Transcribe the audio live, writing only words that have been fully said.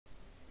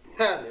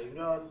Hello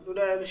everyone,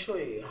 today I will show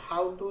you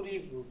how to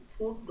remove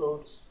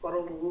footnotes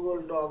from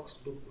Google Docs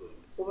document.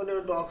 Open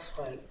your Docs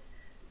file.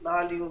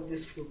 Now remove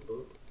this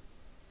footnote.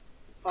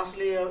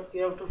 Firstly,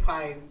 you have to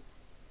find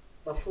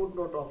the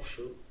footnote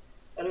option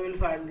and you will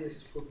find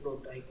this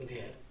footnote icon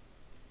here.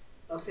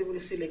 Now simply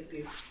select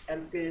it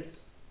and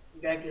paste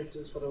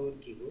backspace from your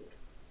keyboard.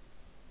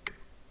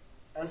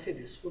 And see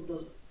this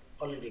footnote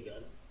already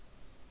gone.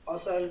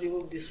 Also I will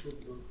remove this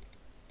footnote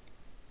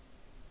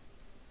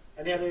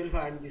and here you will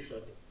find this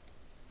one,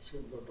 this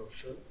footnote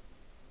option.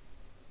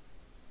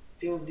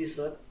 Remove this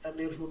one and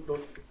your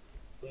footnote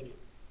will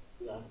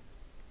gone.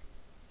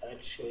 I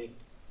will show it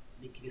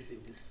decreasing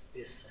this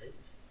page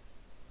size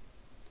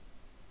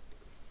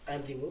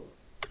and remove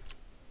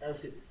and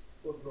see this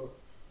footnote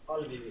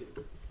already removed.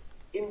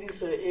 In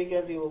this way you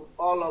can remove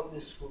all of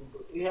this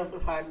footnote. You have to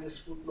find this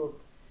footnote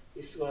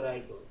square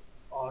icon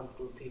 1,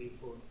 2, 3,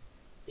 4.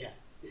 Yeah,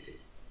 this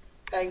is.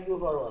 Thank you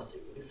for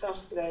watching. Please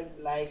subscribe,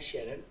 like,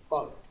 share and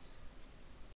comments.